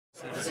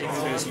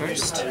Goes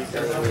first.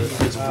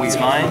 It's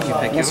mine, you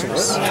pick yours.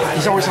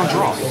 He's always on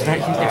draw. If he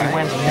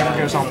wins, he never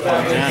goes on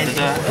play.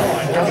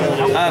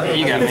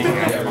 You got me.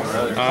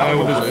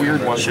 With his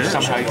weird ones,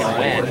 somehow you can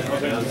win.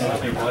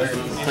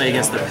 Play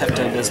against the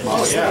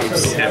Pepto-Bismol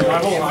slaves.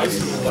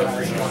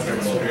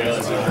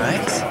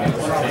 Alright.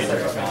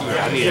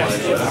 I need a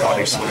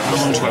body slam.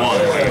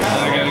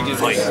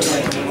 Fight.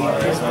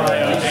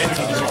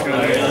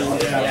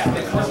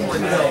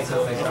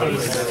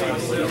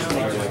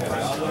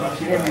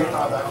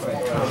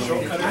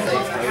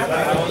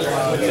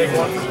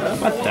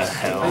 What the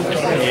hell?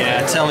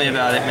 Yeah, tell me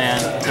about it, man.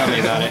 Tell me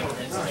about it.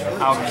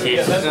 I'll keep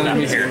it up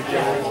here.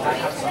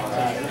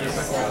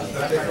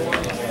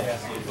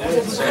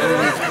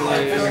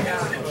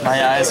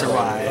 My eyes are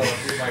wide.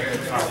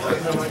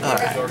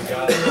 Alright.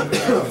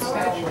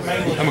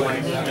 I'm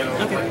okay.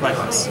 Okay,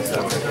 likewise.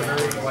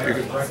 You're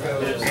good.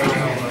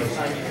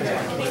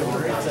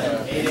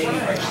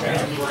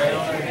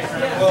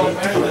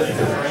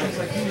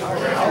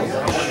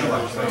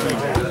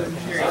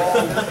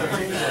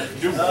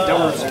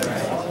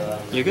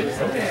 You good?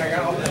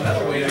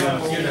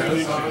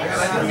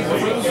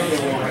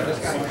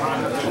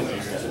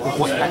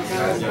 What?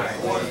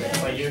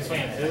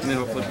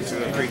 Middle flip to a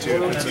 3-2.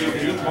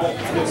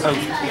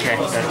 Oh, okay.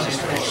 That's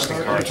just an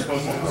interesting card.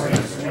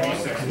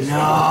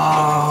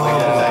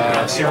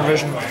 No. Serum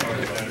Vision.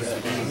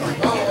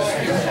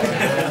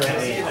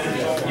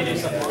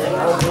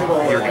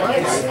 You're good.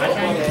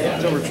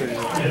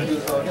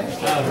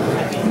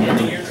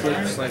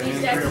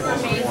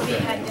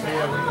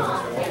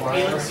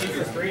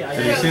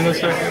 Have you seen this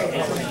deck?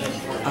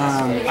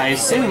 I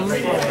assume.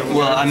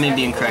 Well, I may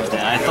be incorrect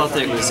then. I thought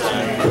that it was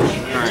current.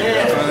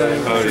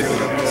 Okay.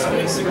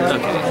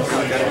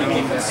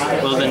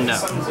 Well then, no.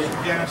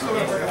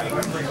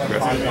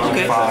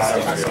 Okay.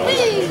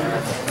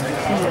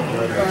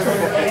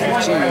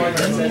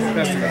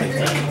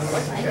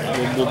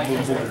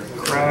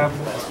 Grab.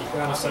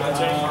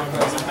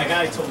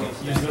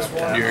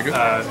 You're good.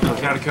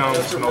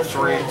 Catacombs, no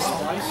 3.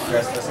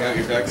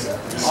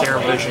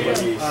 Serum Vision.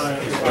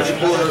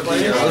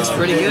 Looks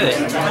pretty good.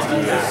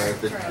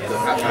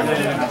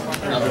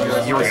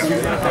 You're good.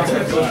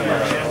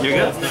 You're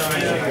good?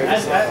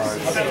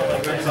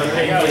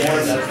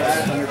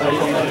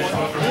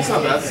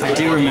 I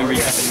do remember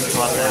you having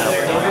caught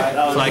that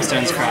up.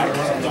 Flagstone's Crack.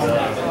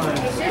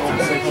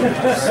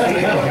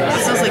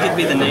 That sounds like it'd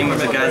be the name of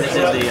the guy that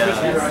did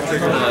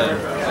the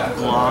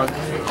blog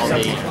on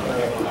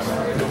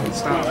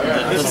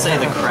let's say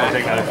the Crack.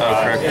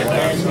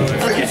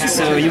 Okay,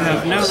 so you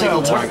have no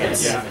legal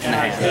targets in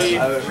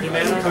hand.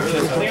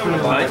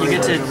 But you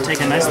get to take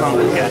a nice long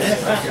look at it.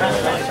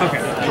 Okay.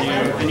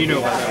 And you know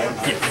about that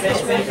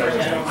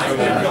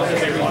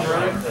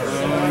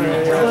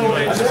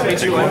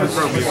one?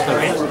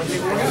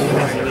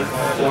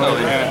 Oh,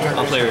 and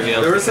I'll play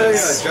reveal. There was a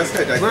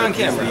Jessica deck. We're on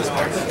camera.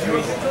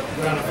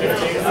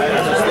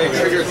 They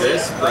trigger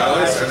this,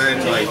 browse, and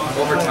then like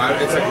over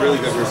time, it's like really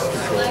good versus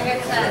control.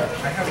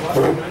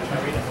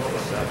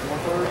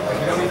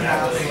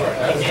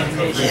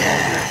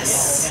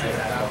 Yes.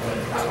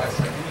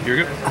 You're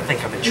good. I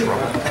think I'm in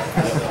trouble.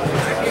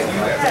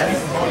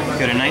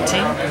 Go to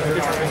 19.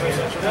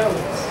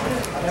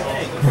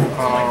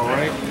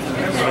 Alright.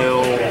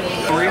 Mill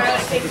 3.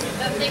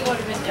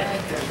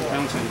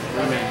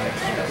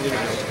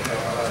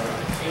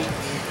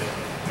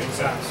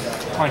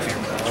 Pine Fear.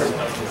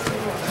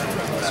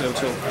 So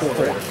till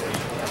 4.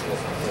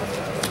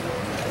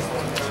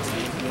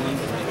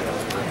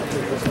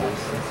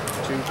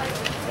 1, 2,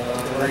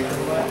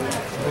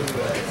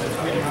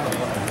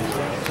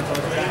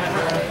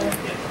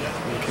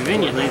 3.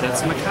 Conveniently,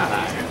 that's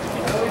Makai.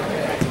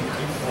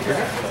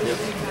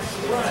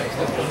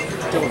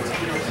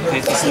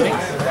 Pay for something.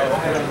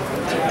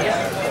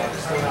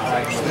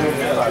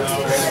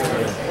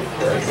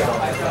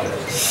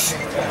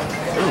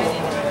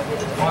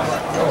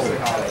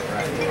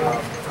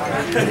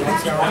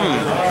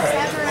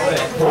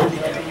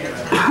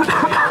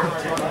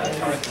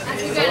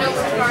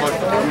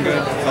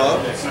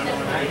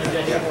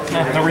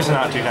 No reason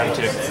not to, down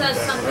 2.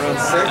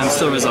 I'm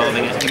still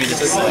resolving it. Give me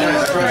just a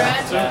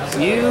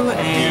second. You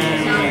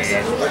and...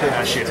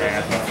 Ah, shit,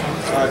 man.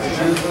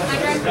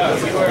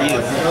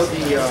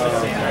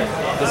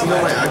 Does he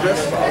know my address?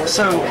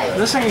 So,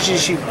 this thing is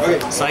just you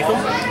Cycle?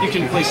 You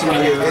can place them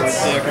in your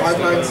It's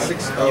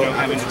 5960.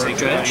 having to take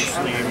Dredge? 2, 3,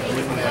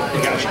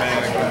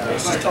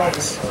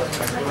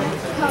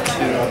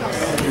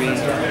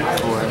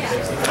 4,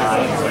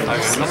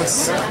 5,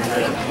 6.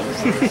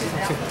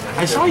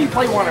 I saw you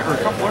play one or a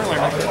couple earlier.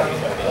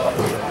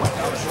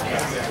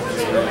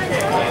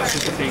 It's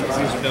just a thing, because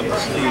these are double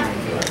sleeve.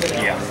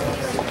 Yeah.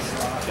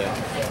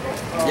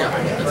 Yeah.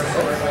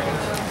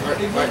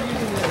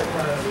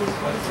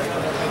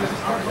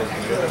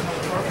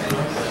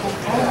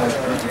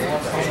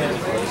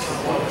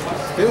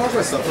 Can you watch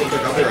my stuff real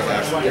quick? I'll be right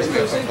back. Just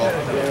make a phone call.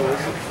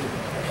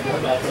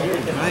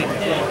 Right.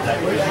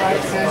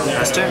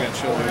 Faster?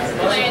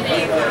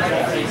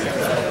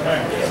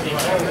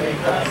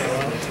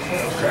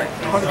 Correct.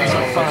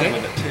 100% fine.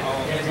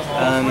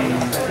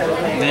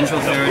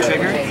 Vengeful Pharaoh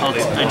trigger.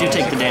 I do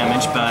take the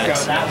damage, but I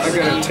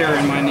got a tear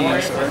in my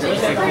knee, so I got to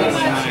pick up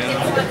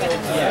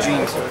my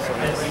jeans.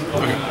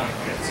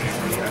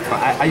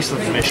 I used to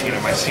live in Michigan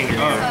in my senior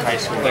year of high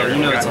school. you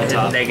know it's on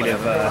top. Negative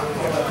 20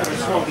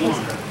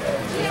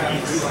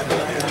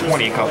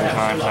 a couple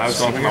times. I was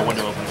going through my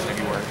window open in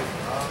February.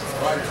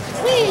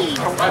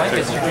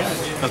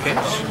 Okay.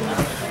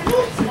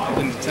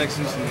 In the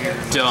Texans and here.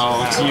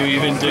 Don't you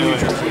even do it.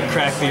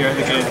 Crack the earth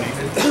again.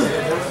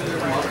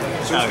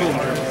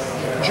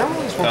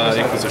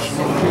 Inquisition.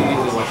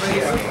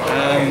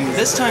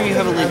 This time you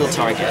have a legal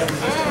target.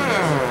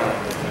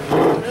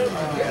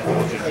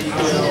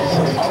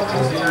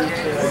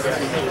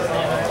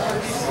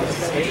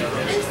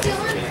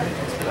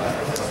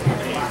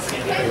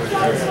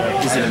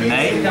 Is it a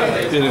May?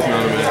 It is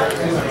not a May.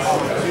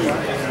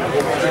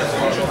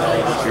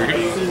 Here we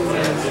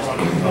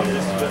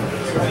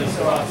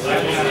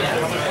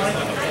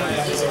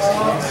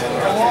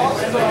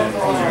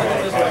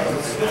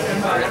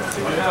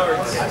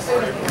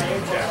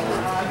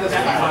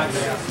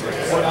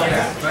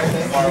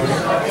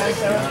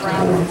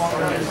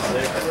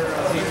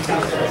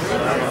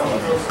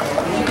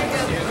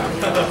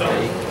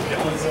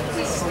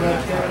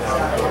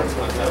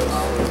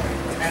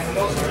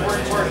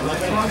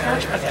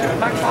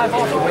Back 5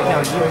 off. Wait, no,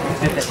 you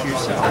did that to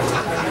yourself.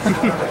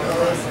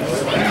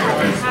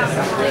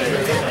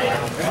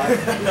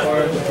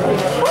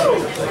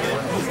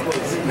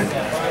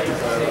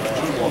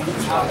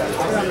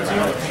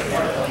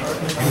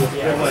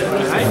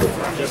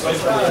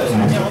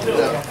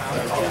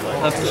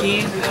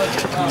 Upkeep?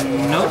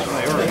 Nope.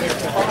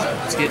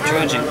 Let's get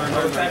dredging.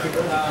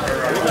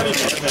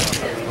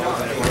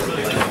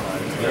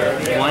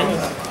 1,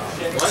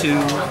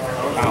 2,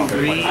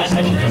 3, 4,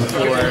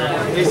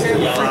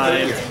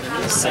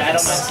 5,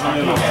 6.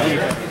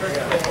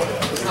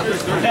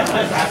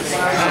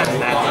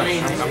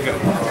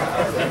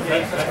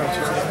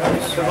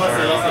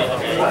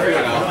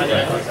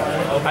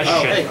 I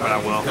should, but I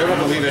will. They're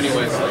gonna leave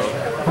anyway, so.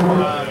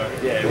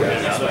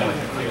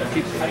 You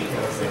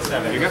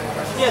go.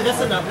 Yeah, that's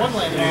enough. One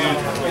land.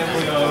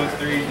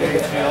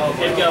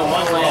 They've got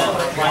one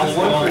land.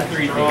 One,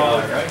 3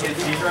 draw.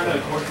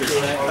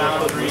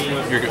 Found 3.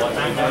 You're good.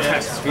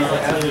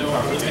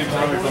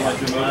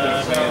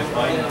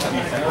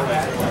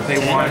 They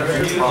want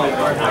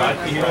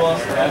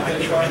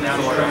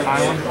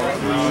island.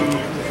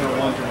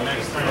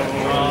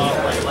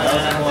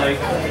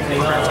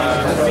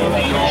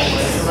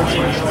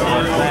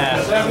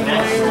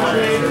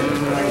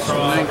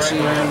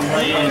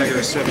 And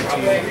you're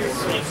 17.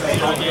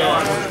 And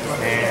you're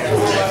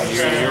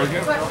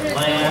good.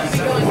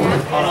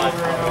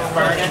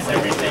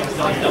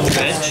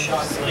 Dredge.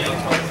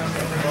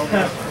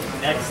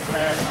 Next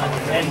turn.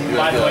 And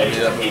by the way, if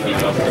you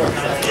don't if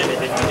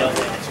you don't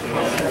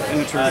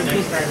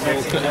next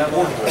turn.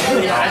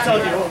 I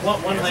told you,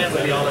 one land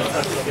would be all that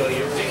touch to kill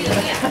you.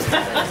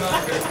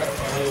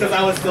 Because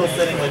I was still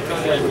sitting with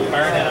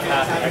burn and a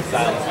path of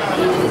exile.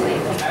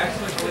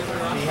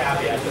 Be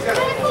happy.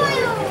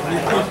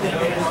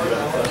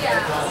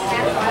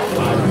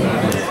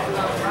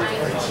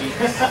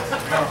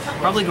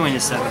 Probably going to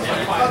 7.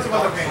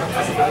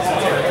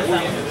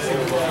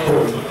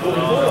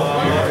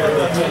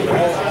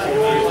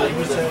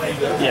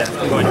 Yeah,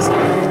 I'm going to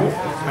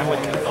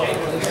 7.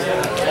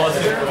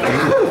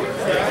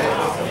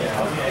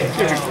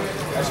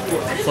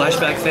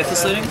 Flashback 5th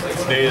is looting?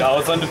 Dude, I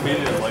was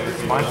undefeated in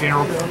Legacy. My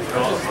funeral.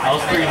 I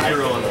was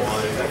 3-0 in the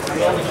line.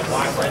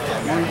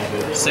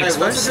 6 Hey, what's a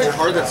first. good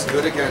card that's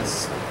good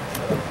against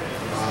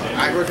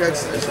aggro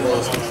decks as well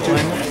as control?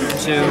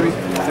 1, 2,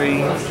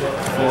 3,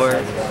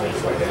 4,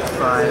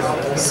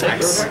 5,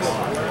 6.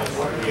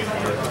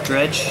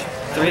 Dredge.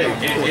 3.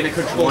 In a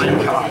control 1, 2,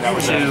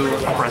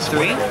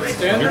 3.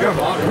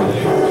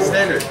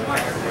 standard.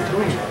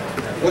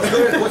 What's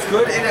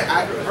good in an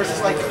aggro versus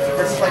like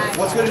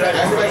what's good in an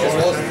aggro deck as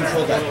well as a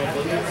control deck?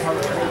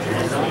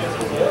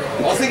 I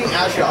was thinking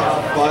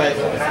Ashok, but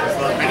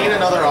I need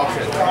another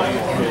option.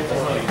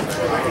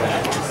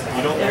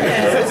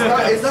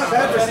 It's not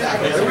bad for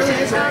stacking. It really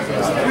isn't.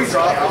 It's 3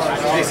 drop.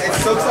 It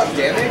soaks up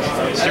damage,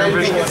 and then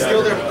we can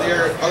steal their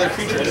other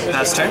creatures.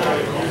 Pass turn.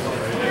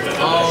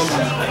 I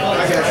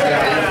guess,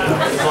 yeah.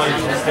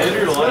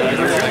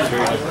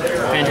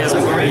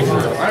 Phantasmagoria. I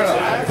don't know,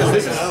 because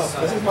this is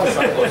my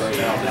cycle right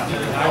now.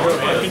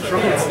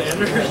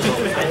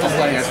 Just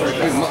like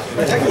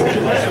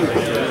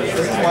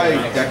this is my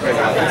deck right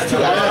now. It's 2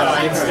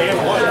 actions.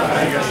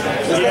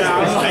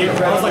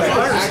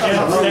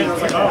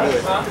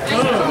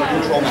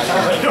 Control match.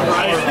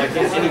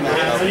 Any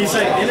match. When you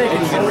say in a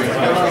control,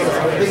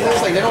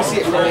 It's like they don't see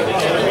it coming.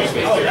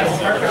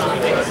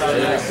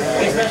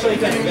 especially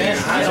because man,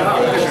 I don't know.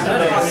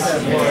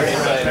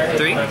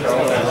 3.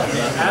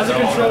 As a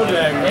control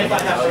deck, if I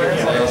have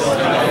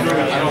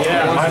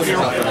My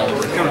funeral.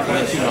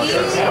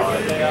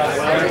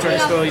 Turn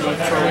spell, you don't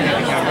control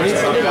anything.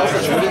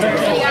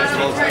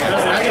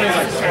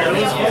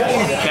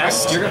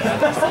 Cast. Okay,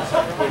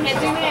 3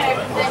 minutes,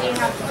 then you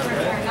have to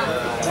return up.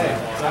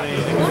 I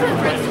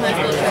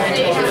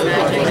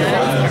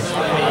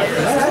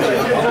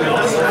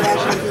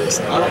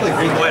don't play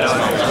green quite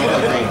often. I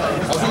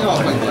was thinking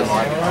about playing this.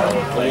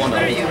 The one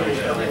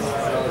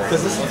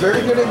because this is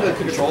very good in the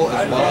control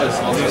as well as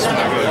I'll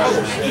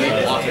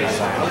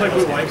play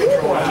blue white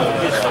control.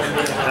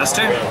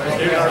 Faster?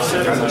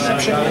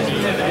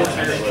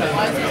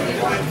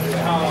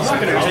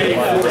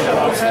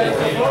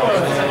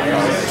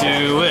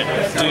 Do it.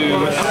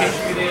 Okay.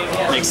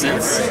 Makes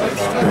sense.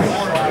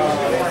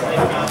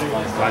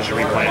 Glad you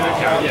replayed the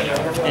account.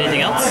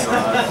 Anything else?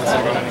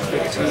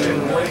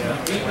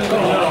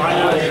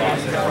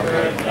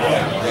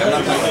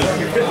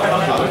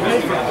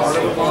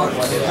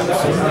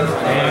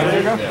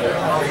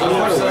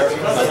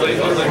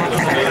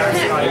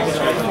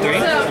 There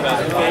you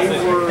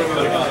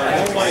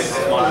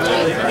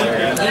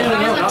go.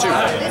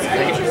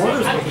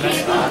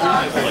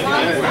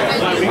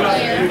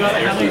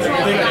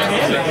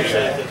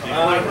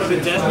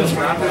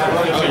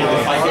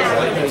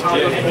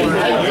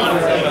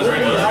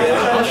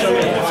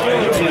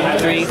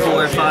 3,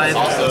 4,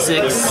 5,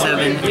 6,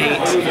 7, 8,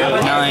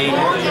 9,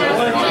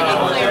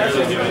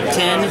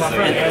 10.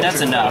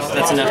 That's enough.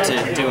 That's enough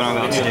to do what I'm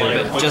about to do,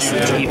 but just to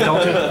keep it.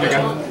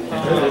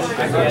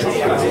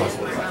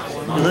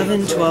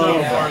 11,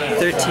 12,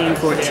 13,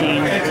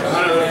 14,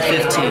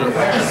 15.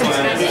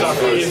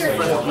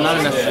 Not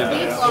enough to do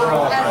that.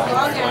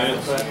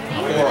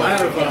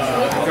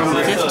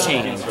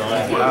 15.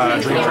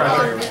 Dream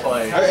Tracker.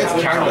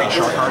 Counterweight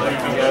short card.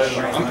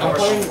 I'm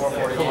playing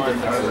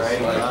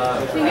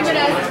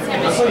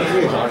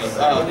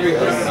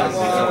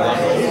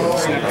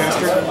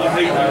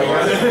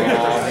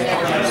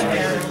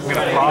I'm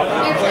gonna pop.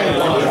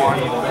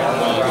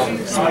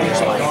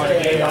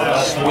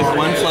 With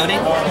one floating,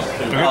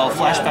 I'll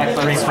flashback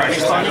both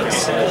precious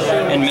bodies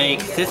and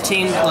make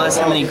 15 plus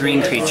how many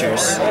green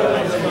creatures?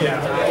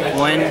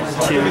 1,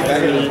 2,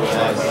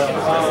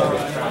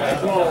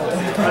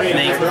 3.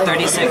 Make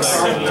 36.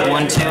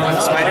 1, 2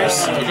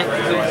 spiders.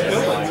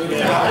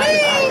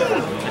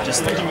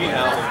 Just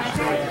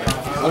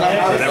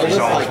That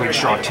resolves when you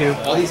draw 2.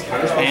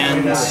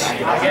 and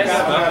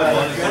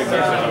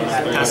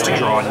Has to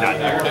draw a nut.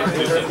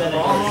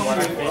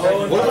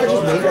 what if I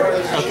just made it?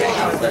 Okay.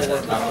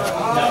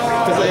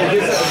 Because it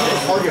gives a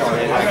target on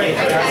it.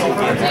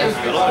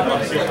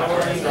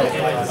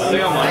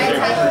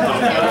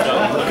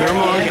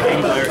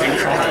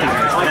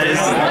 that is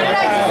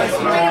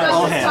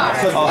all hand.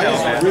 All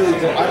hell. Really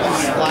good.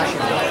 I'm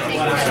splashing.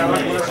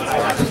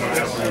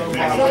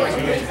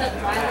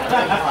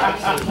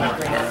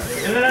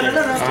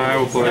 I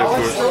will play, of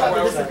course.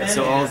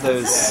 So all of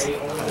those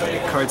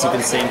cards you've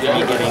been saying could be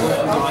getting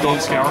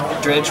Gold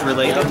Scour. dredge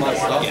related.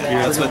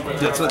 Yeah, that's what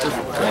they're for.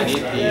 I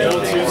need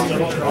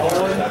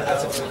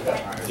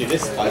dude,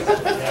 this spike. 2.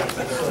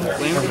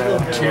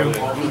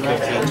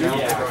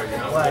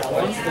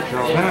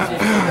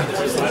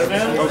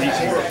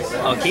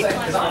 I'll keep. Did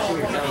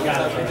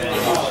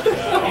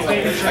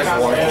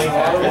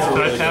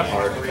I tap?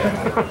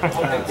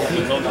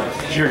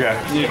 Your guy.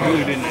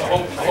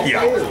 Yeah.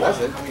 Yeah.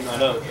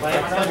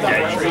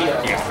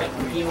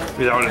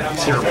 Without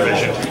zero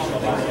vision.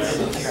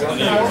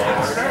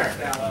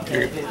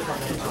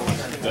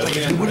 You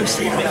would have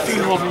saved the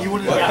field. You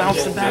would have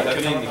bounced it back.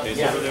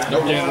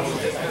 Nope.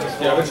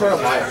 Yeah, I've been trying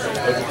to buy it for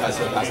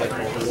the past like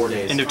 4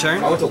 days. End of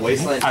turn? I went to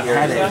Wasteland I've here.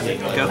 had it.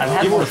 Go. I've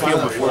had the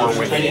field before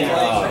with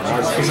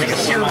it's like a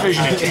serum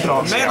vision and 2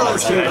 Thought Scour.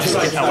 Just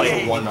like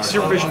LA.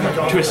 Serum vision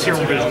to a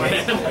serum vision.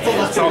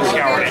 Thought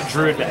Scour and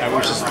Druid that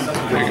was just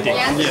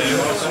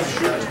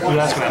ridiculous. Well,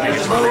 that's gonna make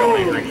it real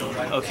angry.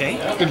 Okay.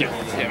 The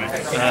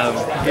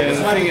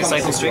thing is,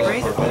 Cycle straight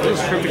rate?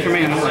 just cryptic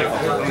command. I'm like,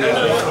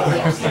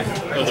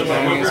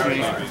 against me.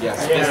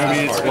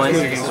 Yes. 1,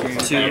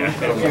 2,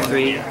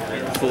 3,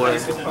 4,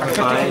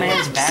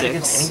 5,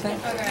 6. I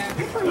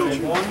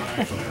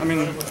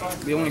mean,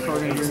 the only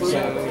card in here is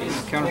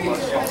counterplot.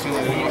 It's the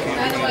only one you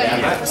can't do.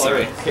 Yeah,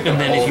 sorry. And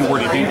then if you were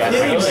to do that, you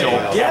could still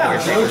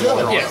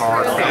draw a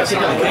card.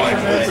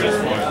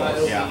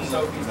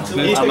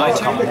 Move to my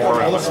turn.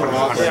 More $100 for 2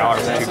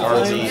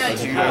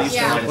 cards.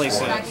 Replace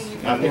it.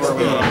 And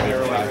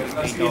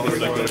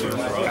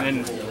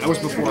I was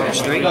before I was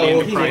Straight.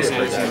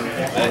 prices.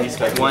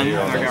 1,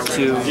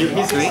 2, 3.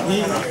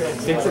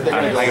 I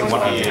got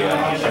one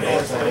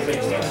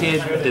kid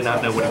did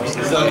not know what he was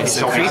doing.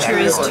 So creature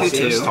is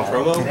 2/2.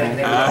 $20 in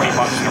a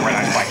red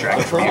eye blackjack.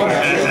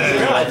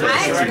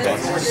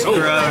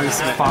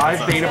 Gross.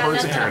 5 Beta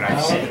Birds of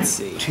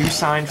Paradise. 2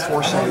 signed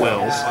Force of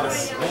Wills.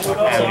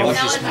 And it was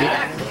just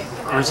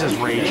Riz's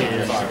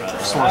Rages,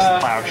 Source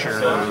of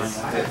Plowshare,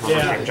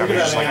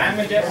 just like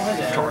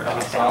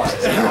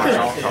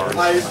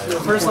The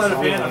first line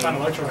of band, I'm on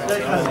electro.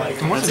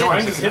 and what's the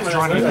drawing? Hit my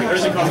drawing.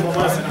 There's a couple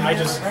months, and I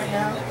just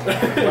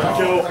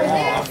go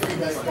off.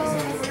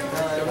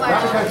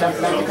 Right,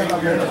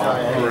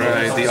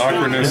 the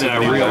awkwardness And of I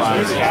the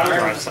realized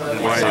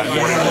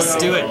Let's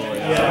do it.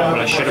 But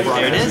I should have brought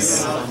There it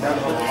is.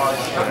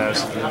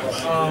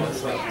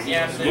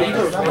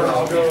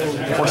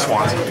 Or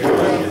Swans.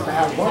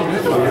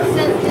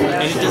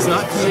 And it does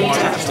not come in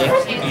tactic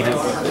either.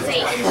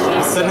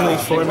 Suddenly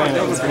 4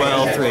 mana is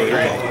well 3.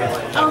 Okay.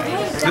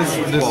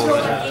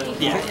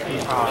 Yeah.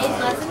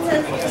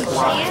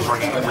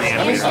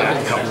 Reanimated that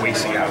a couple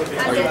weeks ago.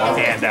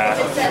 And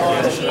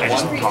I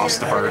just tossed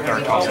the bird, or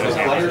tossed it as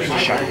and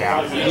shut it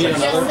out. It's like,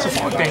 it's a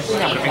fun thing. You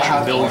have to make sure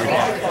to build your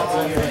deck.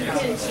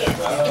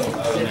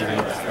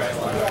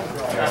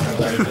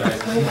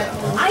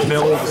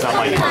 Build is not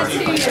my turn.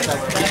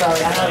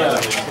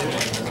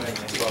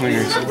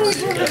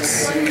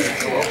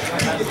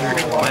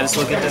 Might as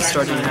well get that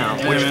started now.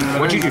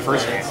 What'd you do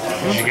first game?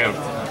 Did you go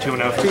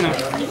 2-0?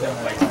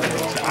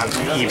 2-0. I'm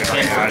even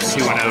right now.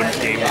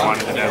 2-0 game 1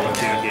 and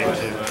 0-2 game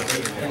 2.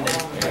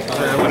 I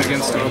went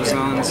against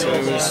Exile, so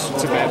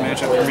it's a bad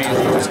matchup for me. I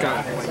just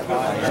got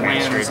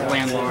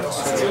landlocked.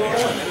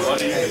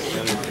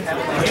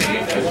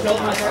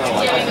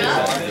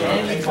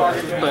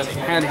 But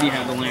had he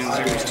had the lands,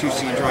 there was 2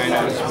 Siege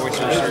Rhinos,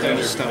 Voicer,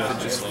 certain stuff that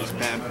just was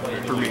bad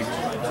for me.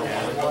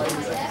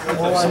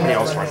 Somebody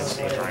else runs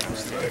the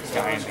Rhinos. The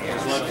guy in the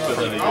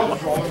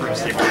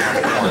first they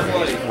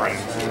run.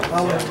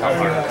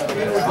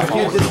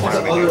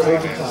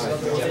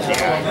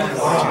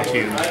 Yeah,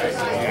 2. I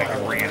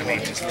can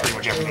reanimate just pretty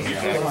much everything in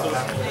the deck.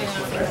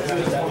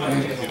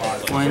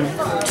 1,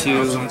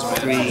 2,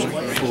 3,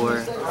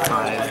 4,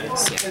 5,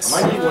 6.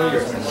 I'm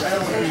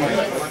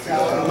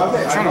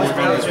trying to work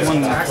on this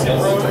one that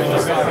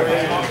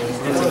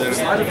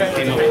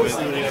came up with.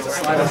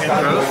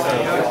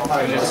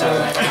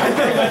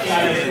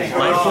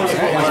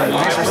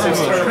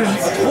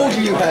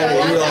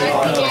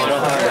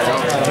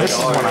 This is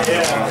what I'm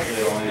doing.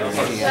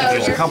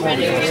 There's a couple of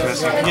things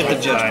missing. Get the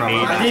judge I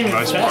need, for the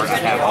most part, I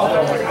have all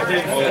of them. I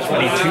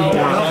need 2 more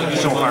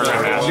Silver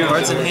Grandmasters.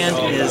 Cards in hand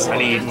is I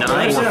need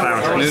 9. 4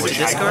 Foundries. Move to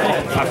discard. I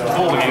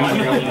pulled an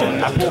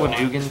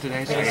Ugin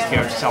today, so I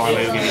can go sell an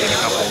Ugin and get a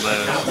couple of those.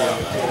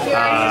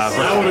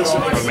 The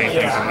main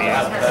things I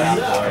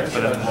need.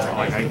 But then,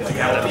 like, I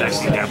got the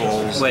Dexy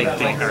Devils. Wait, I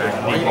need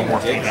one more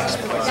Phoenix.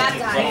 If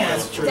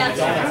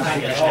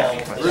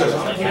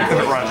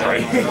it runs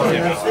right.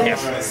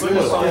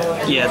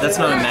 Yeah, that's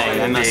not a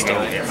May. I messed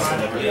up.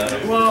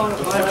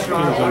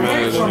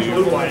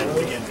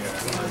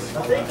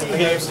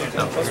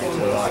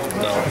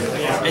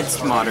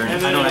 It's modern.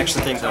 I don't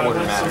actually think the order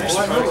matters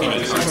for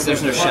any cards.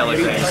 There's no shell or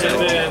anything.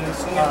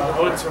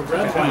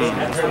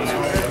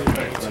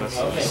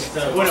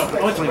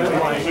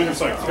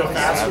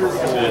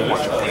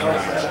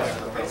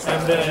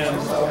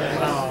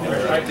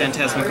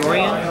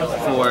 Phantasmagorian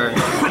for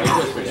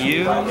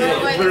you, and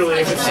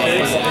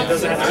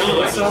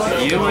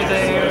you were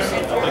there,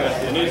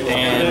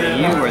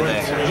 and you were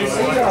there.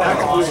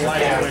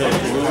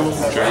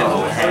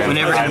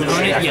 Whenever an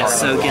opponent, yes,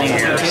 so getting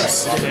 2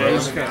 tips.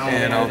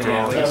 And I'll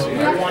draw it.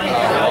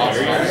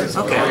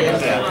 Okay.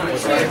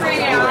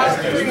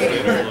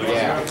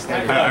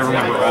 I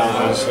remember all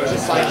those.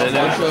 I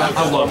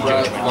love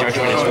Judgment.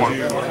 Judgment is one.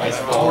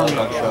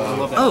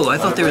 Oh, I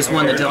thought there was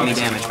one that dealt me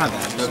damage. My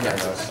bad.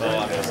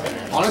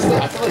 Honestly,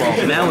 I feel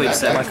like Now we've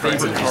set my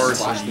Favorite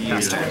cards of the year.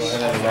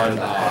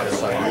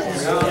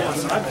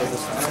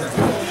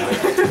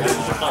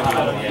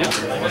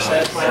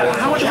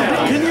 How much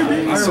can you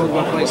be? So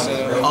one place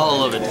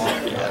All of it.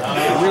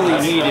 I really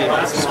needed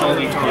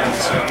Scalding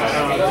Targets.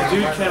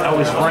 I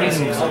was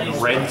running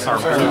red, or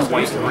blue,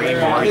 white, green,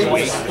 orange,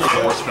 white,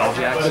 4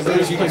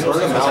 spelljacks. you can burn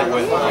them out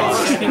with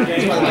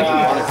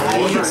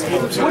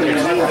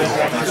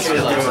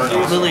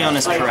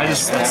Liliana's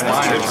correct. That's the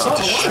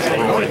truth.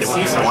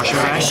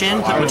 Crash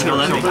in, put me to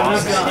 11.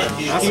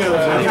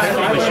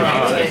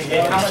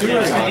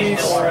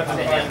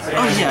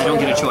 Oh yeah, I don't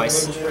get a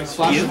choice. You?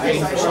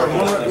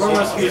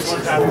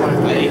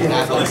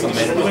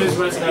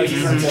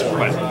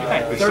 But,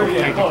 hey, we still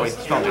technically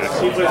spelljacks.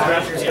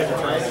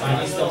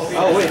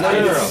 Oh wait, no.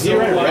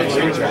 Red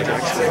green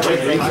dragons. Red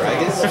green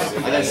dragons,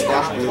 and then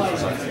splash blue for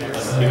something.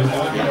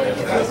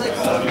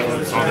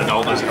 Oh, the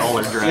oldest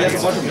older That's a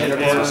dragons. bunch of mana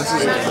boards.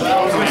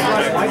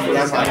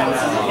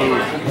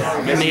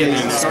 It may have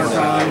been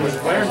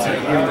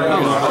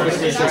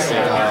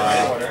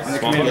And the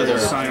commander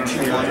was Scion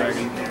for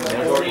Dragon.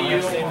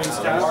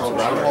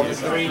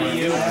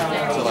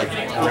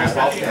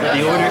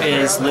 The order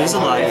is lose a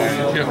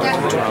life,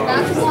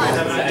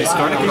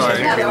 discard a card,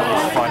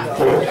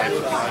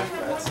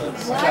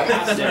 Are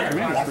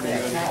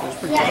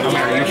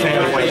you a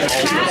fan of white?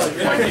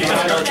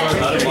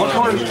 What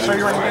cards are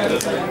you running?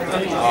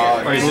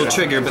 or it will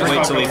trigger, but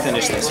wait till we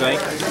finish this, right?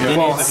 Then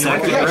it's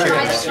sack a land.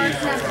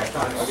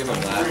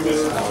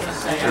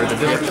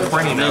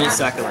 Then it's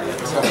sack a land.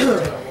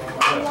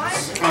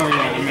 Oh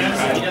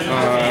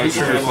yeah,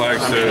 Trigger flag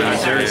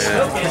says,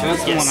 so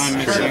that's the one I'm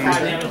missing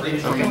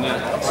from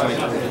the site.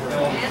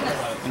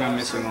 And and I'm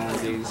missing all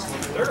of these.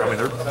 I mean,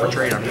 they're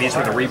portrayed. I mean, these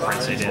were the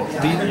reprints they did.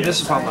 This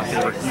is probably my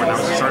favorite. When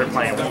I started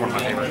playing, it was one of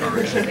my favorite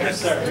cards.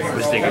 It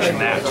was bigger than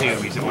that too.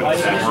 Because it went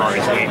that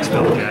Ferrari's way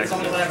spell jack.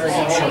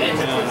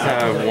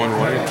 One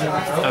way.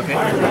 Okay.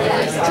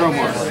 Draw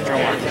mark.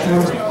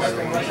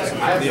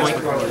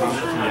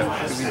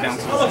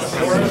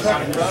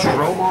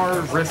 Dromar,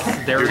 Rift,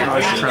 Darius,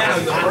 Trevor.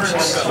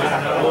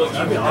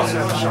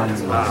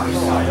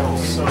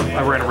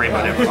 I ran a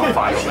rainbow deck with all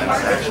 5 of them,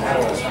 actually.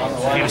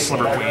 And a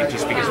Sliver Queen,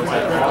 just because of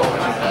that.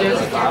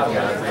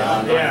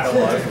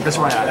 That's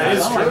why I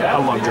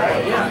love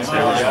dragons. They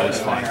were always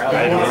fun. I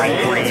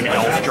had green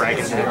elf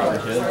dragons.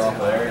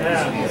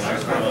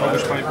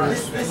 Publish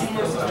Pipers.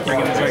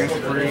 Bringing the dragons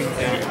for free.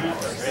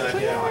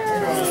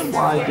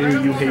 Why do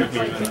you hate me?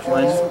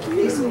 1,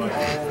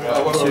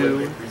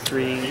 2,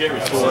 3,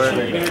 4,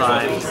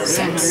 5,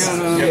 6.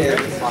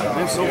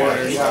 I'm so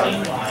worried. I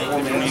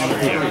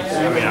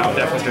mean, I'm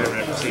definitely doing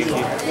it. See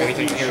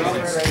anything here.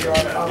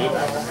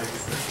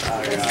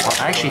 Well,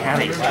 I actually have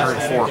a turn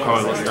 4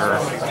 coalition. No,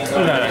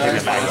 I take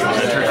it back.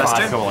 Turn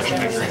 5 coalition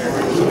victory.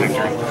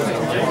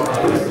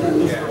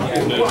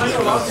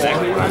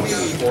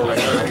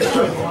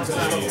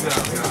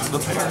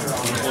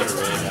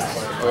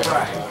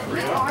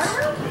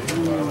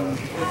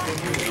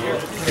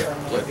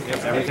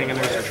 Everything in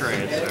there is a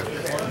trade,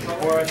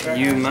 so.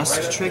 You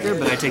must trigger,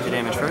 but I take the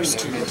damage first.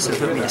 So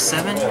put me to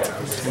 7. And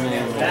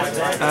then,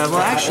 well,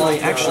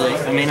 actually, I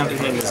may not be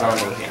hitting the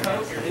zombie here.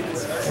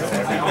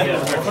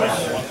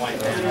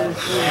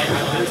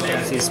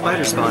 See,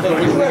 spider spawn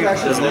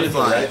doesn't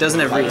fly. It doesn't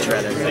have reach,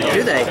 rather.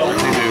 Do they?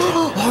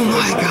 Oh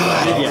my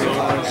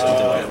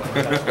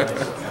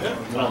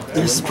god!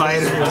 There's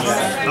spiders.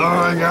 Oh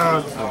my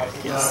god.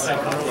 Yes.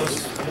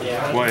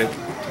 White.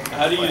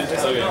 How do you use I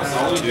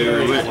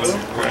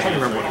can't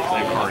remember what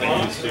play card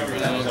is.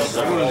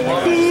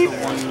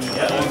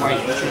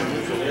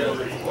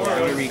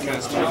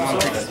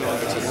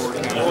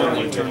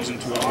 It turns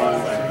into a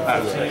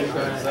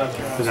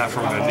Is that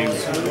from the new?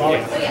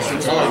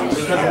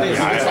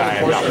 Yeah, I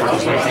have not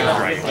participated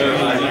right.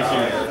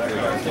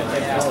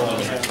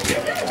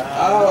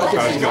 I was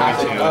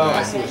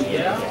going to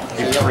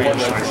give 3 and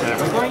I said,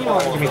 well, you know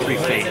what, give me 3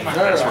 fate.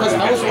 That's where I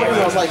was wondering,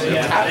 I was like, you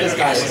tap this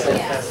guy with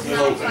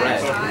no red.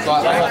 So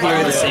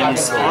Here,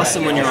 seems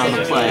awesome when you're on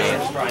the play.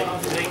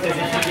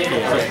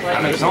 I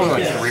mean, there's only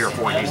like 3 or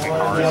 4 decent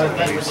cards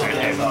that you said,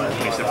 hey,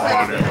 you said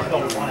modern.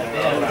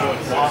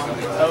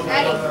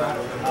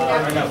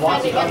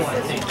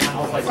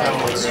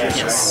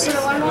 Yes.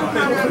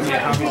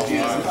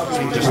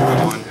 Just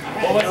one.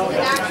 I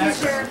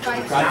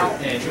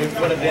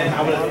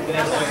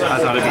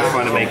thought it'd be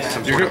fun to make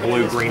some sort of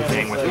blue-green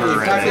thing with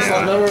her and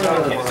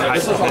I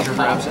still vision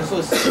perhaps.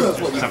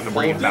 Something to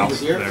bring in Mouse.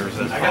 There's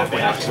a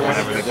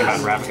whatever they come out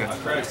in Ravnica.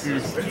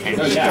 And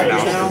just come out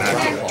for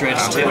that.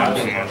 Dredged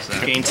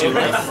 2. Gain 2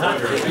 life.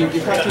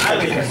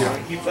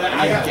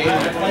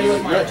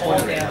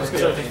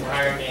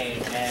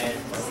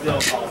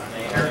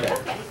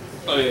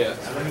 Oh yeah.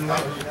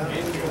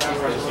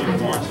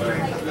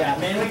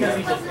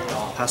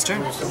 Pass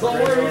turn. I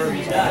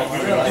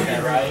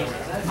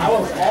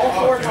was all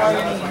for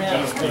targeting him.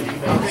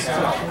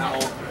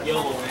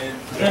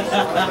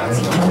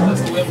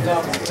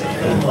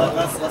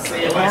 Let's see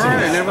it.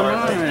 Alright, never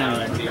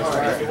mind.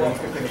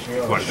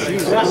 What?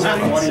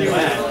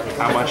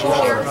 How much is it?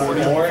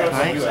 40?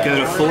 Alright, go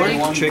to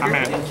 4. Trigger. I'm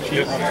at,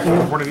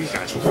 what are these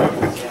guys? 27?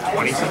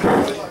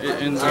 It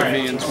ends up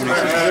being 26.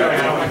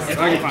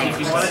 I can find it.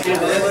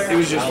 It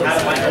was just.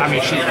 I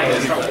mean, can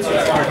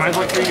I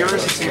look through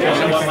yours and see if there's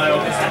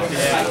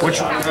anything? Which?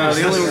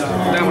 The only one,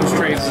 that one's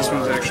trades. This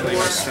one's actually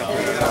just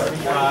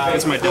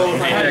it's my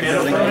deck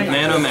building.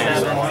 Man oh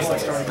man.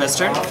 Best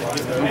turn?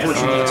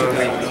 Unfortunately, it's the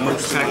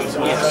most packed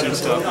books and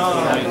stuff.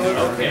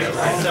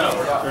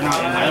 They're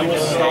not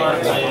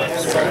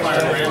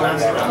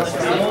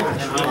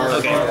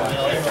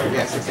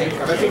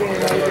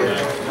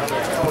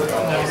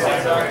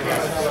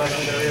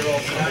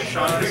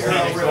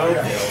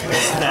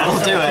That'll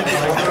do it.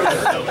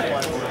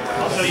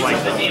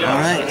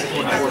 Alright.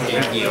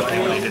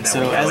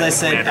 So, as I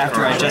said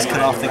after I just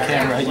cut off the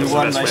camera, you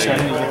won by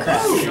showing me the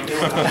crap.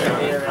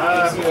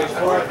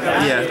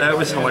 Yeah, that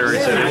was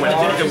hilarious.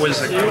 It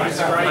was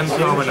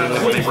uncommon, and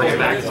then when they bring it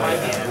back, it's like,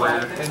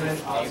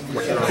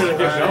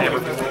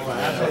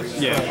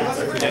 Yeah,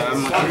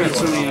 I've got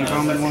so many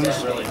uncommon ones.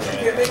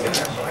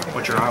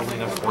 what's your oddly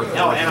enough worth?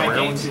 No, and I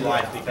gained 2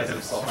 life because it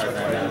was so hard.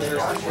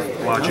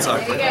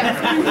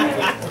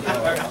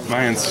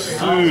 Mine's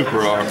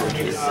super awkward.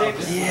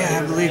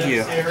 Yeah, I believe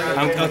you.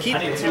 I'll keep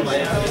it.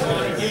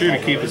 Sure to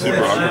keep it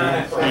super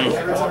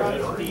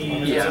awkward.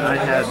 Yeah, I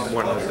had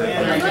one of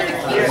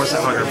them. What's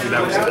that hungry?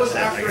 That was at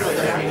 10.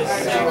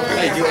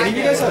 Hey, do any of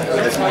you guys have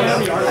this one? I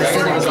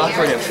said it was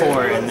awkward at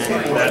 4 and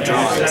then that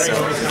drawn, so.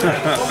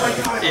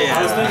 Yeah.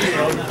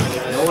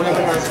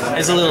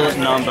 There's a little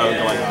nombo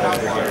going on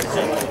over here.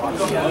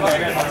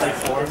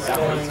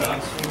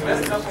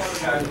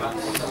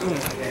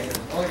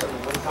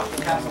 I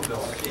can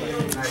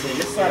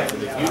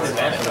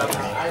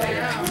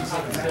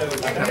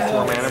have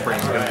 4 mana,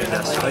 brings me to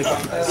this type.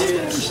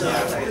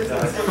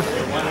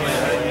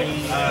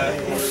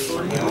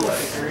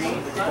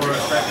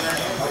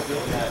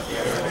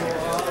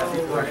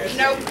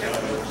 Nope.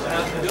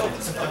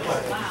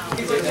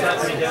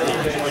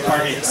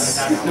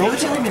 No, what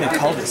would you like me to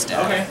call this deck?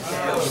 Okay.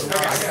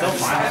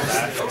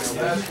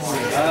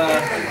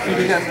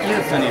 You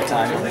have plenty of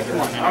time. Come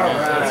on.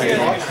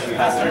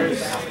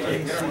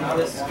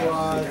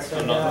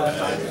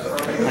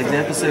 Like the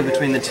episode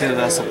between the two of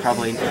us will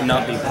probably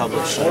not be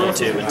published on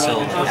YouTube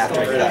until after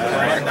we got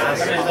correct.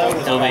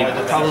 It'll be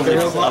probably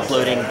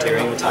uploading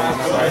during the time.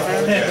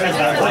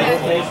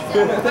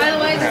 By the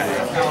way,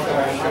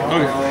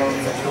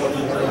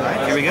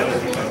 Alright, here we go.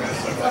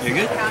 You're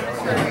good?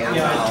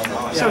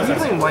 So if you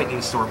play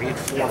Lightning Storm, you get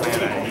 4 mana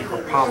and you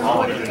can pop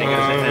all of it. Take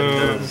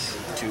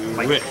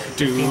it.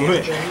 Do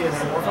it.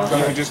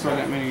 You could just throw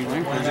that many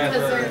link cards in.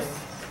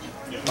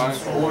 yeah.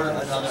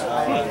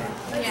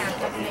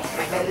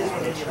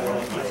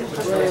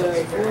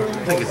 I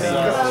think it's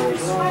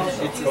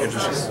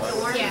interesting.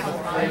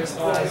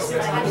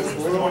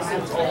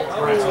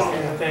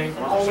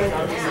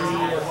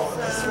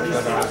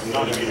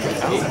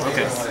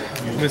 Okay.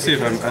 Let me see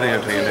if I think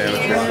I'm taking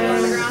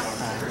damage.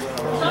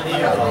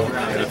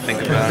 Gotta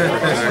think about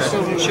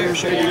it.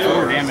 Share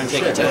your damage.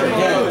 Take your time.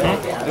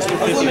 Let's do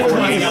 54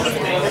 damage.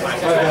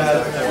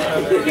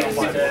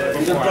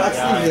 The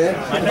boxing there,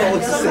 all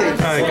looks the same.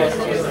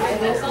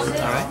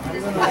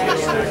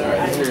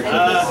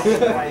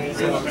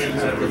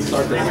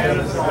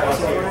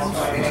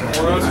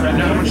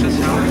 How much is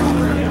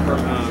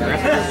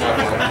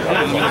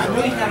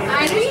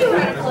I knew you were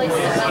at a place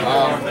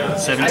that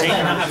 17? I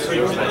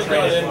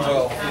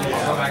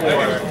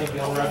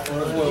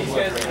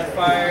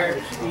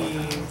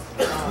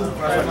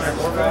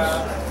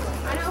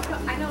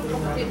know a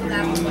couple people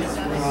that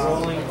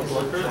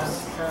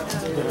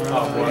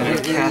one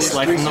Cast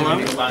Life from the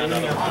Loam. so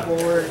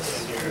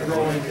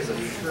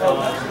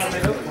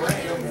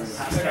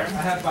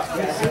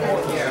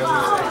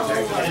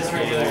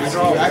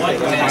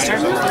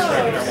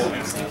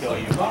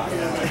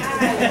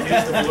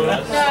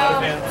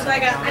I got this. I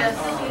got last.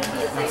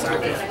 1,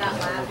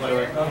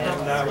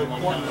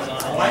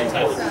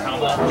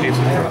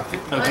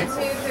 2,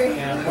 3,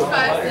 4,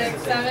 5,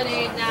 6, 7,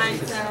 8, 9,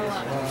 10,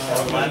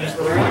 11.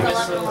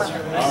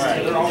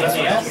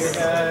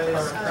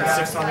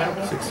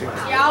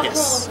 Yeah, I'll pull.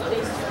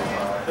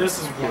 This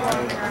is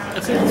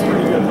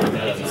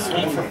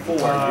swing for 4.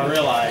 You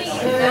realize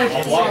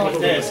I'll walk with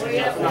this and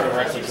get 4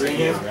 directly to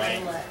you, right?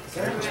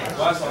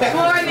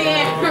 4 in the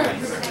air.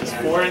 It's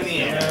 4 in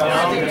the air.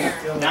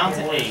 Down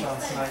to 8.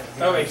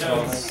 Oh wait,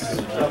 no.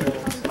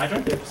 My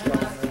turn?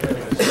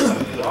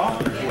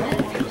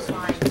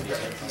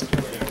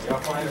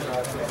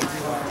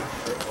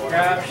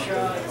 Grab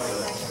shot.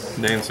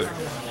 Dancer.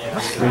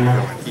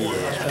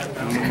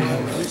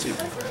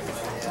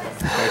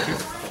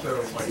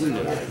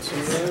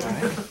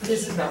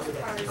 This is not the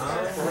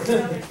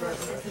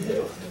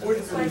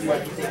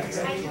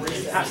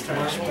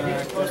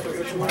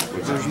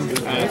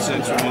It's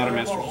from Modern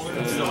Minstrels.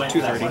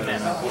 230.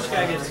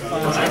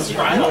 Let's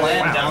try to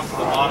land down to the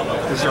bottom of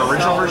it. Is there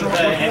original version?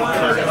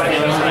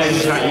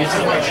 It's not used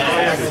to much.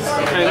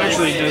 It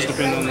actually does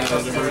depend on the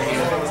version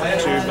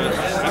too, but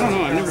I don't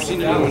know. I've never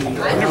seen anyone.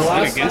 I've never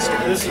played against it,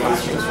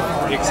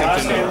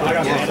 except in the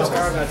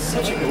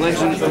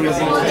Legend from the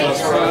Vault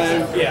plus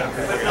 5. Yeah.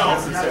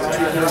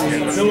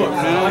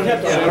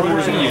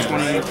 230. Yeah,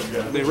 20.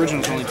 The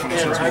original's only 20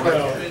 cents more.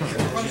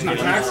 She's not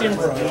used.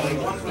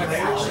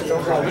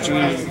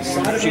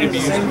 But she could be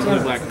used in Blue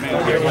Black Man.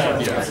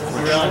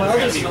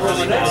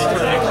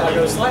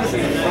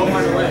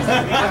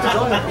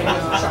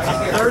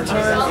 Third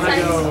turn, I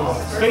go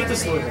Fate the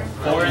Sleuth.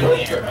 4 in the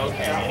air.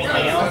 Okay.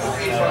 Anything else?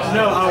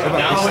 No.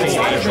 Now it's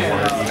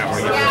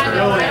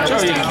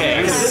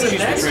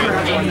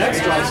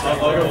next draw.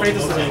 I'll go Fate the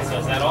Sleuth. Is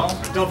that all?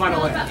 Don't find a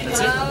land. That's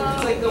it.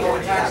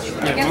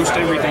 Yeah, most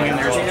everything in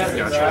there is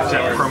Gotcha. Is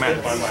that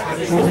chromatic? No,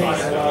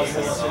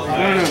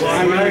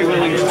 I'm very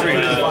willing to trade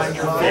it.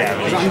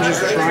 Because I'm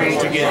just trying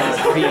to get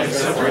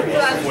these.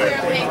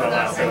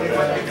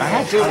 I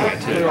had two of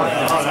it too.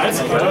 That's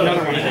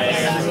Another one.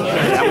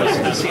 That was,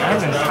 see, I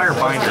have an entire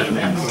binder.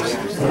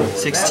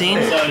 16?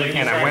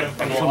 And I went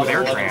and flew with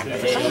AirTran.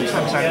 For some reason I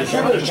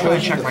decided to just go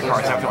and check my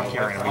cards. I feel like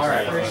carrying them.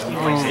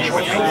 PlayStation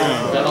with me.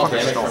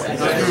 Fucking stolen.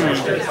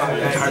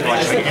 Entire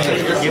collection.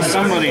 If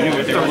somebody knew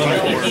what they were looking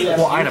for.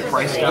 Well, I had a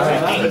price tag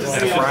at the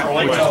front,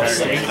 which was a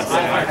mistake.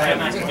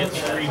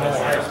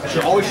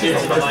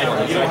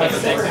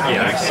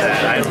 Yeah, like I said,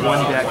 I had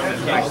one deck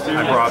that I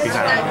brought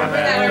behind.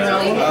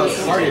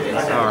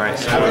 Alright,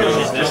 so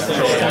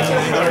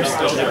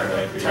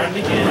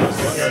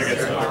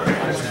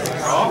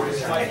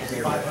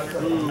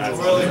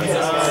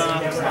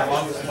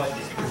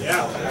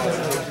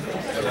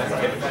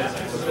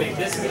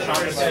This is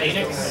Charming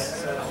Phoenix.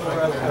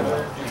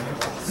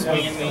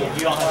 Swinging me.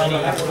 You don't have any.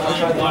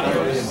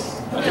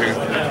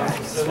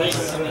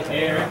 Swings in the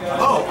air.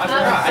 Oh, I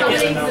forgot. I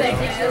guess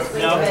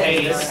No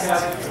haste.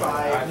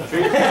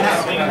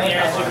 Swing in the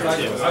air, 2 for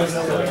 2.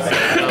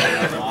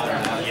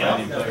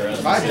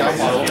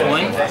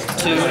 1,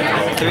 2,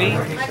 3,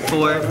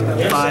 4,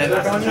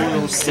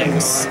 5,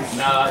 6. So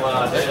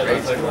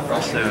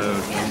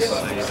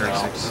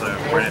 36. So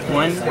we're at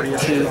 1,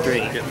 2, 3.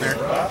 getting there.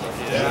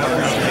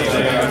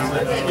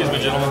 Excuse me,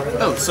 gentlemen.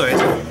 Oh, sorry.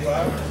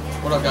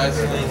 What up, guys?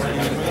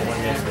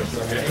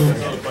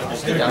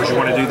 Would you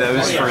want to do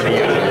those for the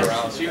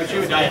She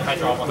would die if I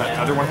drop one.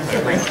 other one?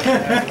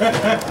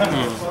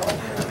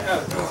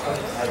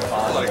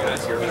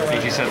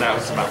 You said that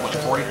was about what,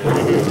 40?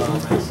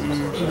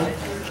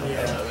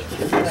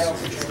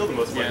 Still the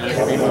most fun.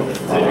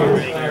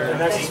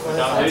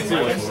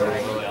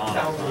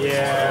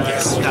 Yeah.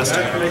 Yes,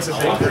 faster.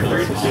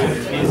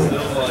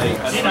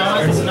 You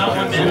know, it's not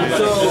 1 minute.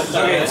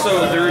 Okay, so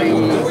 30.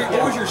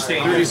 What was your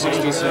state?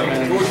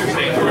 3067. What was your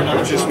state for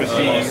another Just with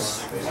these.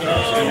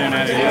 And then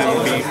at the end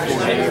would be 40.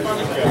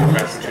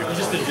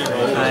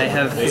 I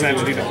have. Does that have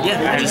to do that?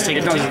 Yeah, I just take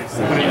it it. doesn't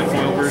put in the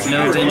foil version.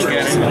 No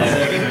dangerous.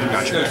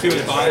 Gotcha. 2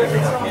 and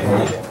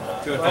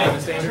 5. 2 and 5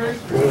 is standard.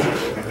 2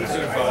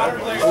 and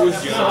 5. What was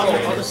your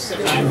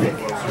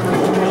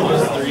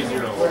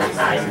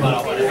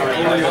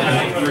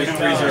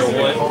 3-0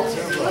 what?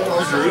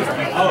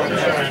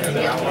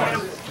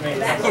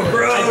 Oh,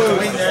 bro!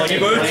 You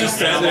both just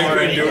sat there and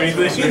couldn't do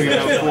anything. Maybe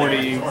about 40.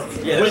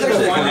 Yeah, there's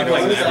actually one that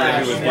was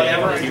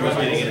whatever he was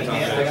getting into.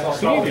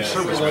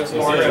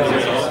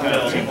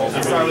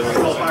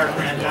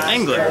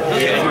 Angler.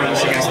 Okay.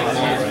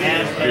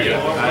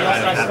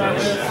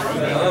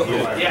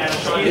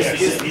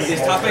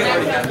 Is topic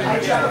already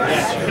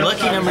happened?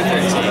 Lucky number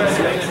 13.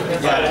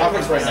 Yeah,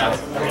 topic's right now.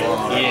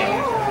 Yeah.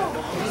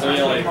 So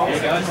you're like, hey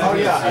guys. Oh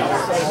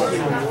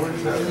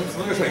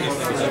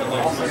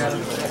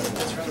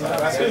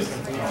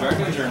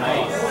Dragons are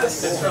nice.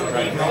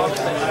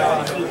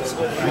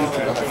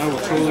 I will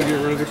totally get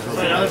rid of the crow.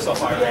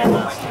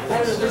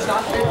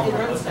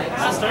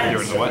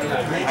 Doing the what? I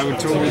would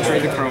totally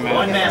trade the chrome out.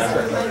 1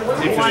 master.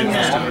 If 1 it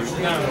master.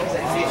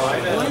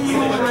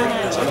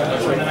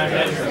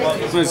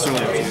 But it's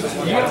totally up to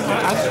you.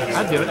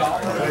 I'd do it.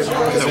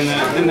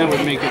 Then that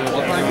would make it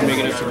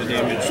up to the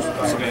damage. So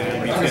then it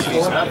would be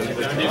 50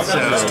 something. So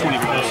it's 20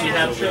 bucks.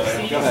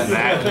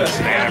 That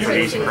mana for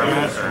these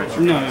chromas, or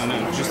No,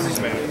 just this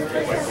mana.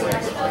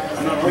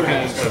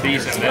 Because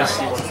these and this.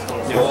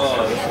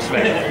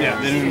 yeah,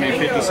 then it would make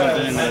 50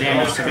 something and the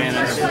damage to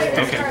mana is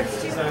 50. Okay.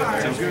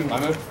 Sounds good. I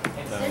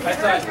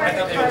thought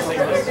they would say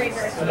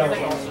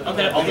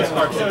okay, I'll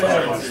discard 2.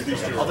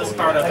 I'll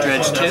discard a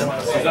Dredged 2.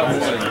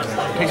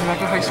 Takes me back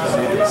to high school.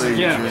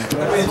 Yeah. Me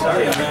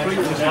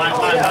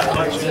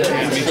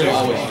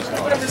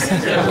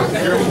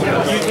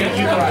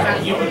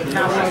You can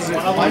count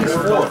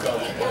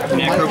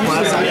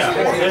Necroplasm.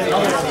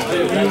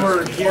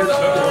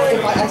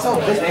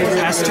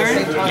 Pass turn,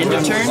 end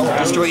of turn,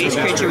 destroy each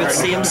creature with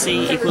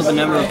CMC equals the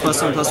number of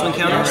 +1/+1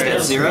 counters.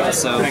 That's 0,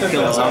 so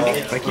kill the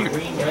zombie. Thank you.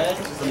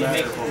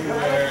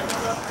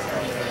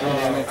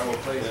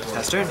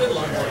 Pass turn.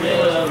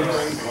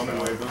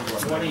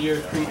 one of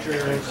your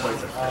creatures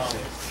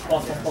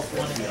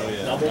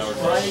 +1/+1 double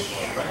strike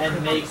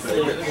and makes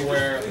it to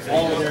where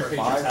all of their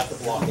creatures have to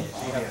block it.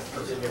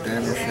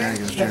 Damn, your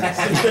shenanigans, Jen.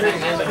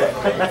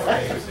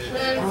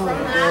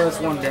 Oh, that's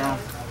one down.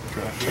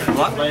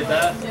 What? Played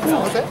that?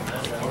 Okay.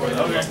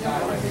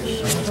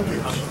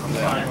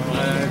 I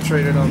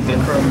traded on the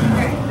crow.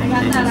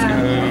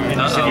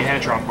 You said you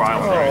had drunk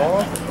violence,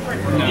 right?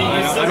 No,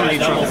 I don't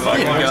need trouble.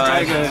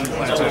 God.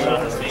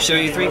 Show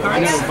you 3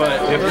 cards? No,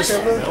 but this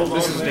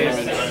is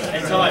damage.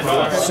 Until I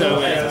bought it. So,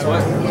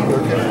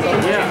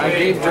 yeah, I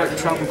gave Dirk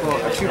tropical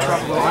 2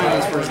 tropical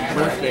islands for his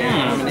birthday.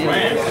 I'm an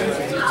idiot.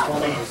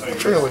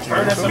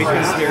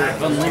 Because they're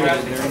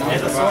unlimited, they're not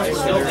divided,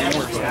 so they're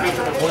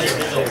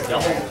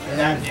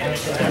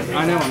I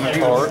know, I'm a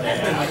dude.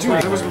 Dude,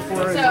 that was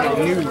before I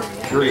knew.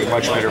 You're a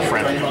much better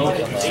friend.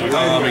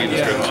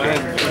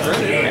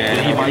 And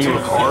he buy you a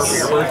car for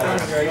your birthday?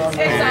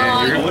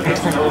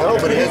 No,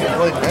 but he hasn't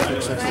played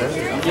Magic since then.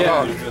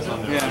 Yeah.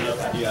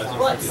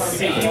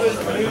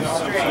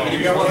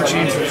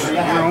 Jesus,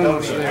 you're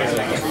almost there.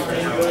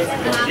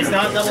 It's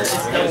not double,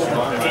 it's double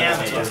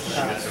damage.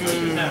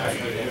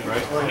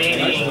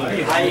 Meaning,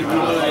 I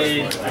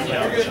would,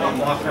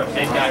 walk for a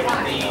big guy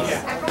with these,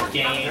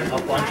 gain a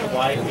bunch of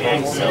life,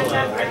 and so I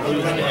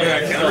lose it. Yeah, I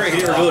can't right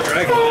here, Village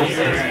Dragon. Oh,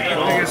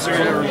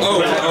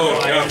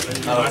 yeah.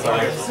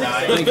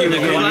 Thank you, you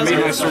made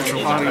my search a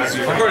lot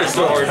easier. My card is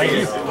so hard. Thank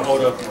you.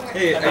 Hold up.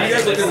 Hey, have you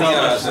guys looked at the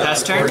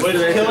Pass turn.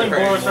 Killing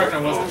Boris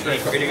Ragnar wasn't the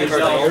trick. You're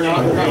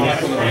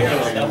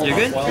You're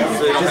good? So you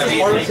don't have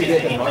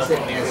anything.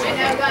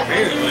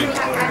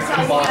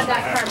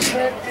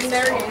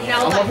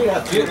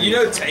 You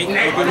know Tank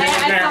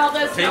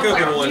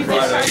opened one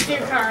Friday.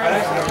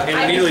 And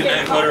immediately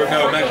Matt Clutter was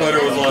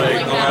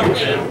like, I'll have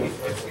it.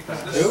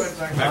 Who?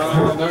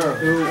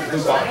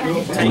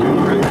 Tank.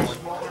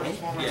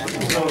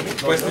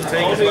 What's the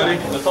tank, buddy?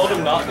 I told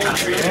him not to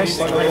treat it. It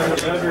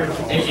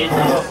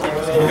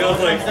feels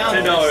like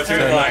 $10. He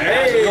was like,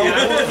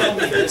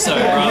 hey!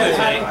 Sorry, wrong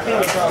thing.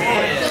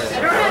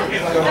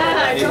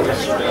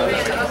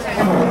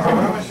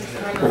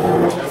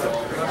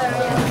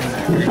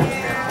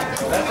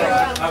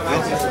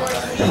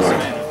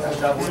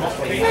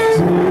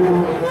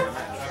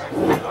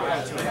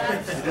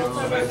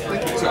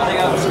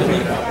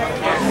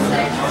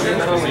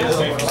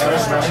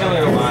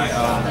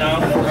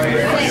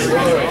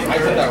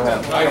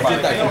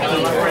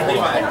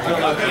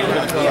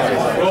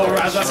 Well,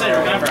 as I said,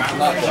 remember, I'm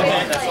not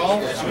that's all.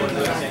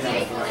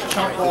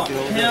 Chunk block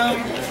him.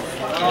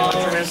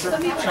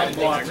 Chunk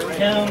block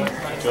him.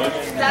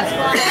 That's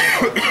fine.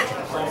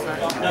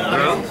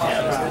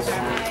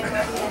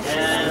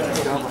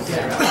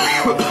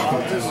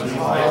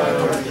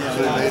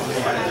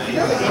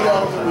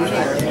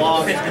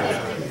 Block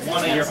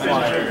one of your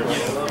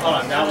flyers. Hold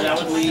on, that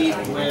would leave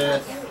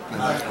with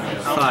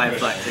 5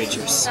 black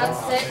creatures.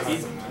 That's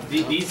 6.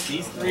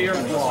 these 3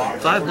 are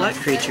blocked. 5 black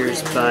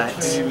creatures, but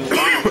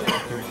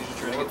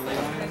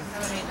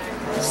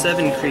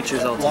 7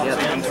 creatures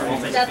altogether.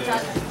 That's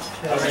not.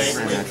 Okay,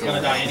 it's gonna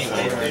die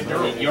anyway.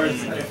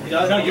 Yours,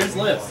 no, yours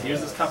lives.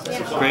 Yours is tough.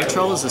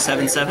 Grave-Troll is a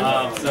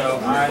 7/7. So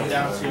I'm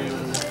down to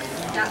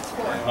That's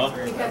 4.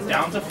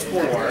 down to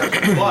 4,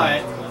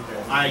 but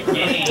I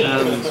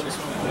gained.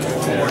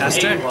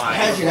 Last turn. I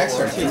had you next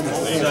turn too.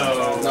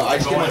 So No, I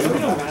just get my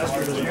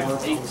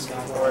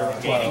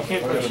gaining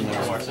hit version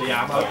 4. So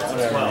yeah, I'm up to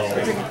 12.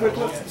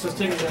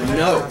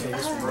 No.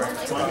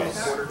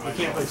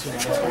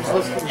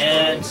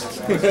 And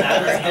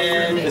that is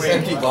dead. This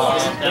empty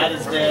box. That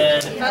is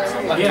dead. That's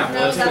 4. Yeah,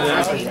 no,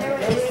 that's 3.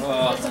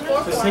 It's a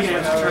 4.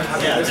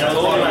 Yeah, there's a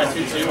lower at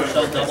 2/2, which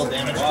does double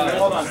damage to it.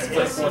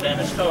 Split 4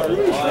 damage total.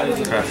 So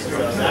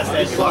that's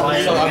dead. So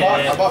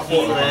I bought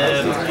 4.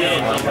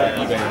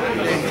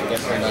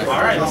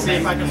 Alright, let's see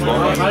if I can win.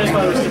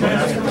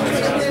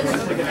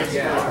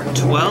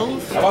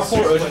 12? I bought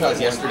 4 Ojikas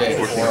yesterday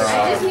for I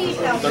just need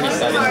that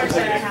 37. one card that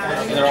I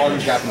have. And they're all in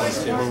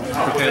Japanese too.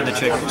 Prepare the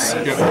triggers.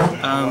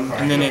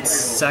 And then it's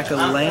sack a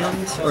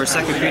land, or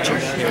sack a creature.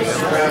 Here we go.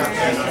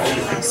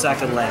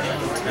 Sack a land.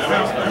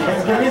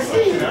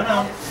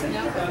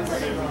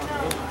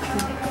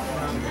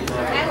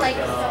 I like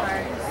this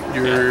card.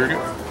 You're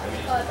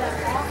Oh,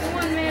 that's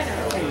 1 mana.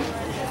 It's like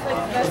the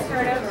best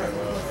card ever.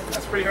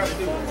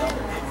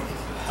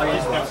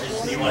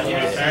 You want to do a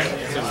turn?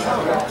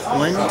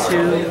 1, 2, I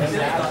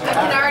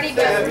can already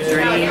go.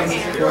 3,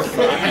 4, 5. So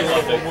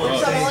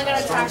I'm only gonna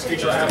attack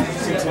with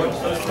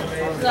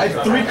I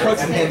had 3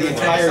 crooks in hand the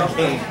entire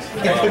game.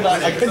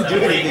 I couldn't do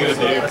anything with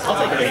it.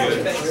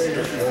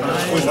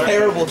 It was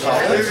terrible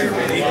talk.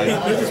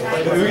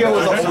 Ruga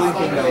was the only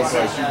thing that was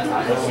like.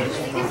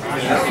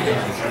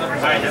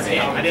 Alright, that's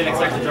 8. I didn't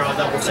expect to draw a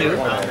double 2.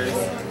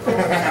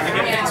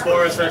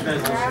 Forest Reckoner.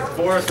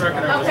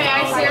 Okay, I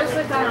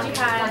seriously thought you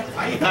had.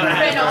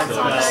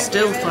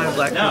 Still 5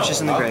 black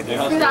creatures in the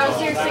graveyard. Because I was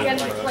seriously going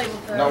to play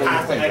with her. No, we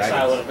were playing Exile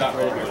Dragon. would have got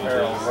rid of your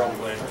peril real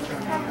quick.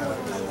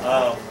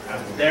 Oh,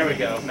 there we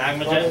go.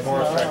 Magma Jet,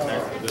 Forest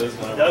Reckoner.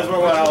 Those were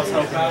what I was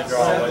hoping to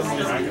draw. Was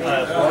just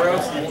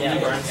Boros and any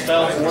burn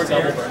spell or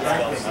double burn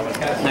spell.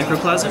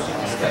 Necroplasm?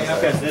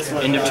 Because this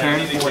was End of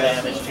turn. 4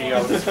 damage to your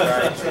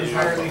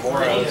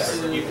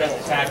Boros. You can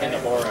attack into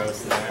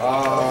Boros.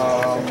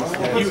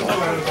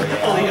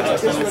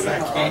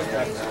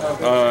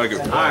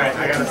 Good. Alright,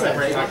 I gotta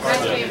separate my My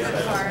cards.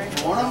 favorite card.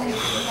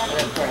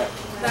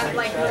 That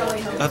like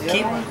really helps.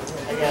 Upkeep?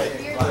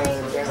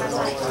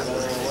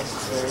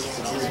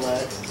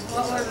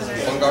 What was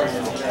it? Golgari.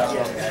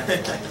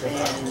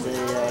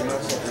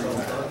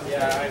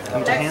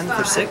 Come to hand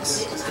for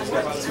 6.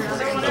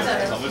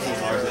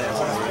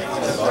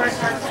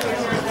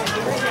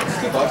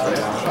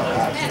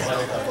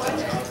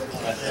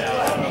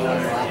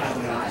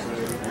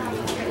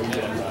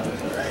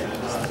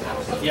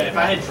 Yeah, if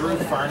I had Drew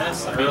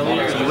Furnace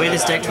earlier, The way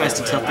this deck tries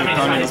to tilt the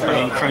opponent is by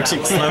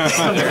encroaching slowly.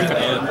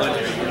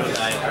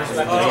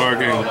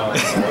 Bargain.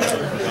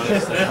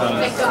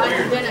 Thank God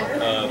you didn't.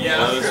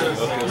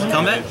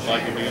 Combat?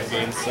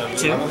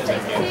 2.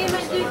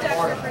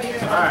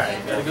 alright,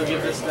 gotta go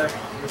give this deck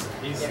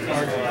these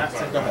cards back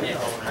to the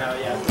hell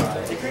yeah.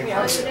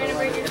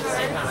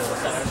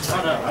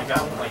 Oh no, I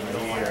got one like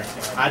here.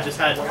 I just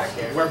had,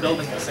 we're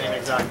building the same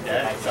exact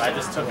deck, so I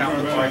just took out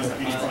the cards that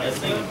he's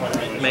missing and put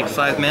them in. Make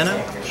 5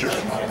 mana.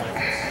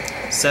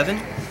 7.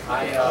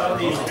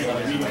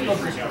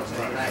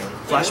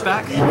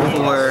 Flashback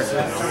for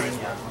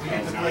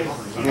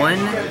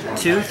 1,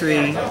 2,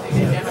 3,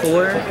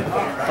 4,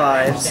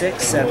 5,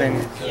 6,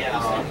 7,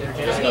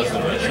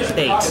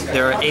 8.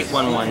 There are 8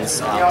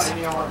 1/1s out.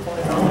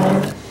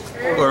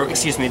 Or,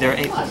 excuse me, there are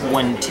 8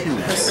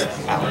 1/2s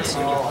out.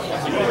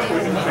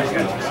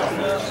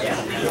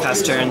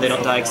 Pass turn, they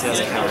don't die because it has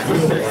a counter.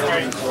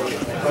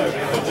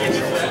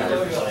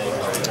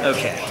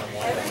 Okay.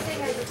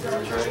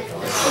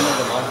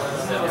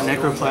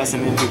 Necroplasm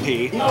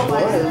MVP. I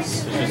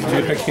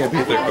can't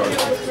beat that card.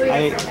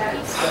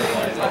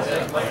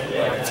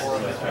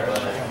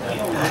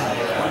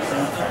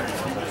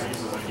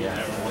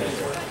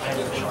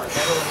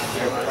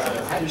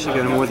 Should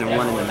go to more than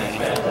one in the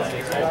main.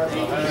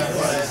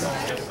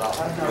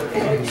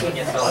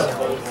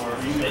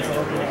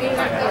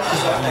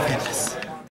 Oh my goodness.